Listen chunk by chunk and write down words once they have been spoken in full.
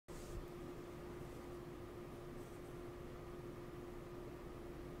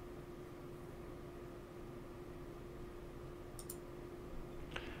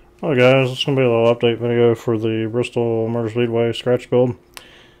Hi guys, it's going to be a little update video for the Bristol Motor Speedway scratch build.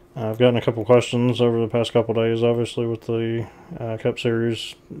 I've gotten a couple questions over the past couple days, obviously with the Cup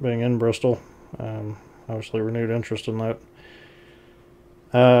Series being in Bristol. Obviously renewed interest in that.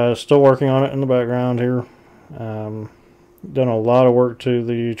 Still working on it in the background here. Done a lot of work to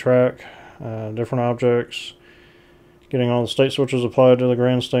the track, different objects, getting all the state switches applied to the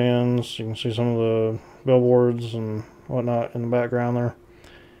grandstands. You can see some of the billboards and whatnot in the background there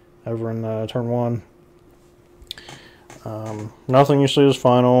over in turn 1. Nothing you see is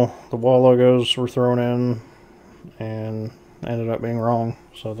final. The wall logos were thrown in and ended up being wrong,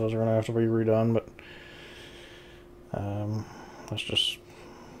 so those are going to have to be redone, but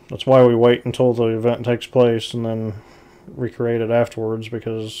that's why we wait until the event takes place and then recreate it afterwards,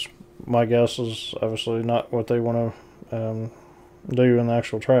 because my guess is obviously not what they want to do in the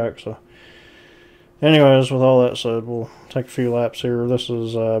actual track. So anyways, with all that said, we'll take a few laps here. This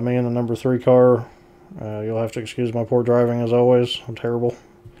is me in the number 3 car. You'll have to excuse my poor driving as always. I'm terrible.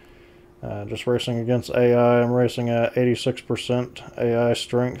 Just racing against AI. I'm racing at 86% AI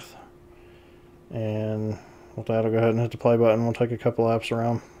strength. And with that, I'll go ahead and hit the play button. We'll take a couple laps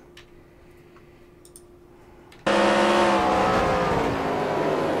around. You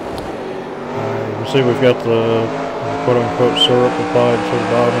can see we've got the quote-unquote syrup applied to the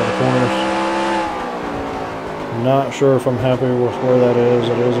bottom of the corners. Not sure if I'm happy with where that is.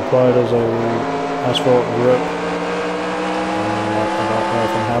 It is applied as a asphalt grip. I don't know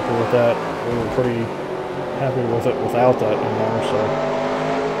if I'm happy with that. We were pretty happy with it without that in there, so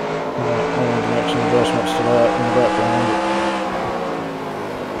I need to make some adjustments to that in the background.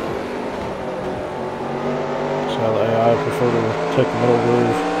 So the AI prefer to take the middle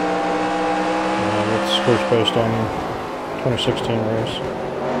groove. That's of course based on 2016 race,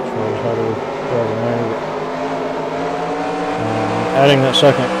 as far as how they're driving there. Adding that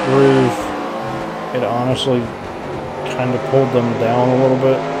second groove, it honestly kind of pulled them down a little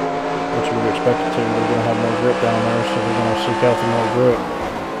bit, which you would expect it to. They're going to have more grip down there, so they're going to seek out the more grip,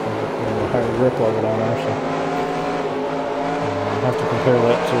 the higher grip level down there. So I have to compare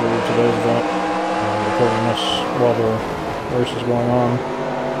that to today's event. Recording this while the race is going on.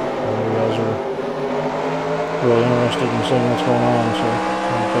 You guys are really interested in seeing what's going on, so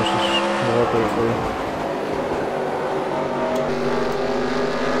I'm going to post this little update for you.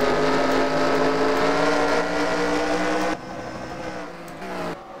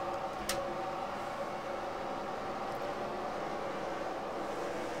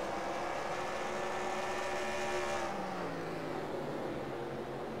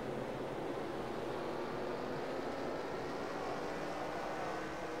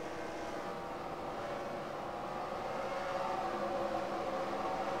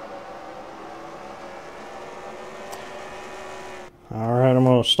 Alright, I'm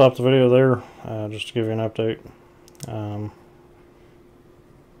going to stop the video there just to give you an update. I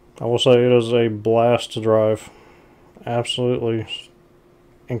will say it is a blast to drive. Absolutely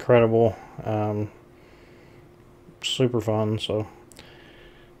incredible. Super fun. So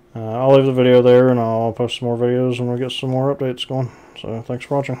I'll leave the video there and I'll post some more videos when we get some more updates going. So thanks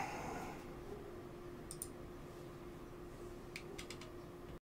for watching.